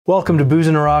Welcome to Booze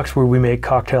and the Rocks, where we make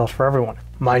cocktails for everyone.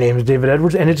 My name is David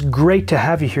Edwards, and it's great to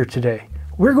have you here today.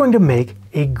 We're going to make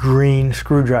a green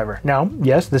screwdriver. Now,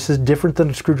 yes, this is different than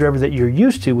the screwdriver that you're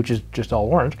used to, which is just all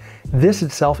orange. This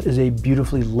itself is a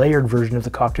beautifully layered version of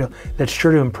the cocktail that's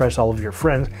sure to impress all of your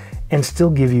friends and still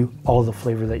give you all the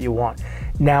flavor that you want.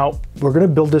 Now, we're gonna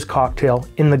build this cocktail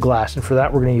in the glass, and for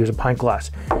that, we're gonna use a pint glass.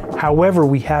 However,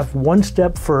 we have one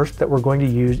step first that we're going to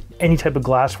use any type of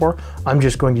glass for. I'm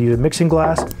just going to use a mixing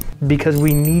glass because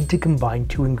we need to combine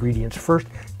two ingredients first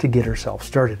to get ourselves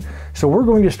started. So we're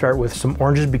going to start with some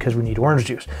oranges because we need orange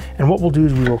juice. And what we'll do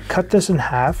is we will cut this in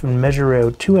half and measure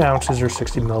out 2 ounces or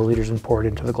 60 milliliters and pour it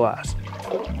into the glass.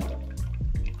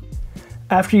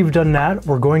 After you've done that,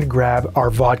 we're going to grab our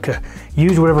vodka.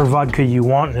 Use whatever vodka you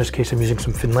want. In this case, I'm using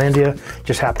some Finlandia.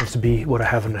 Just happens to be what I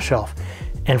have on the shelf.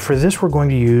 And for this, we're going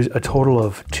to use a total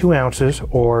of 2 ounces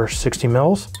or 60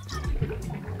 mils.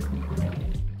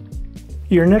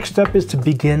 Your next step is to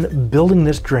begin building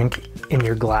this drink in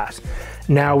your glass.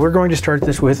 Now, we're going to start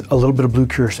this with a little bit of Blue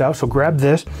Curacao. So grab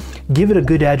this, give it a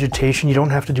good agitation. You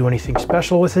don't have to do anything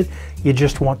special with it. You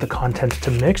just want the contents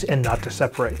to mix and not to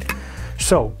separate.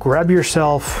 So grab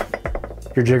yourself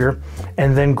your jigger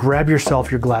and then grab yourself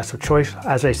your glass of choice.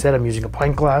 As I said, I'm using a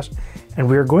pint glass, and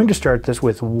we are going to start this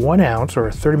with 1 ounce or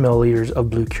 30 milliliters of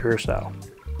Blue Curacao.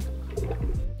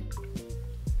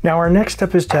 Now our next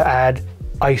step is to add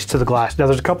ice to the glass. Now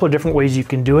there's a couple of different ways you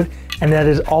can do it, and that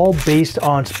is all based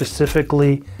on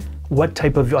specifically what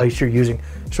type of ice you're using.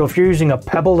 So if you're using a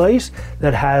pebbled ice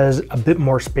that has a bit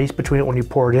more space between it when you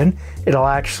pour it in,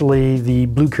 the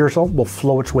Blue Curacao will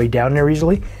flow its way down there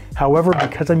easily. However,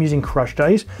 because I'm using crushed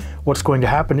ice, what's going to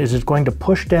happen is it's going to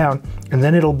push down and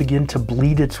then it'll begin to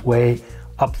bleed its way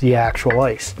up the actual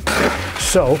ice.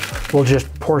 So we'll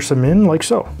just pour some in like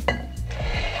so.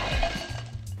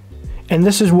 And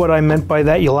this is what I meant by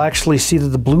that. You'll actually see that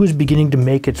the blue is beginning to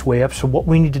make its way up. So what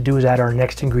we need to do is add our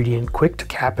next ingredient quick to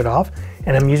cap it off.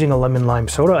 And I'm using a lemon lime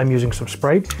soda. I'm using some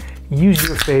Sprite. Use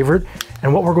your favorite.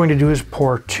 And what we're going to do is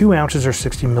pour 2 ounces or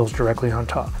 60 mils directly on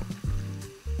top.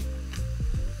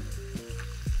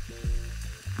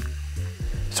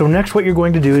 So next what you're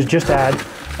going to do is just add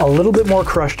a little bit more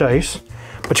crushed ice,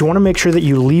 but you want to make sure that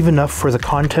you leave enough for the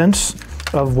contents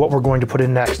of what we're going to put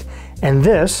in next. And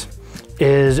this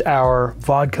is our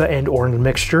vodka and orange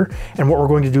mixture, and what we're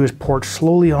going to do is pour it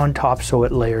slowly on top so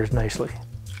it layers nicely.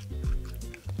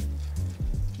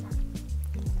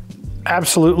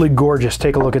 Absolutely gorgeous.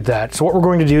 Take a look at that. So what we're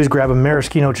going to do is grab a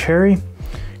maraschino cherry,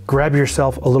 grab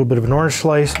yourself a little bit of an orange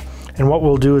slice, and what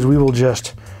we'll do is we will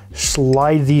just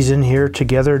slide these in here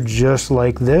together just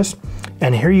like this.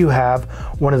 And here you have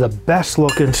one of the best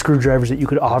looking screwdrivers that you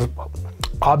could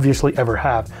obviously ever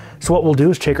have. So what we'll do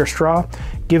is take our straw,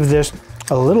 give this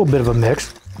a little bit of a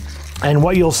mix, and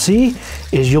what you'll see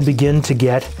is you'll begin to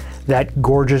get that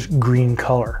gorgeous green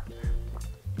color.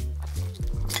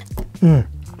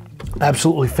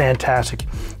 Absolutely fantastic.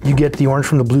 You get the orange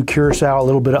from the Blue Curacao, a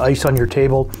little bit of ice on your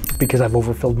table because I've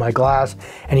overfilled my glass.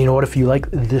 And you know what, if you like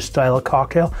this style of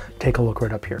cocktail, take a look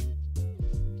right up here.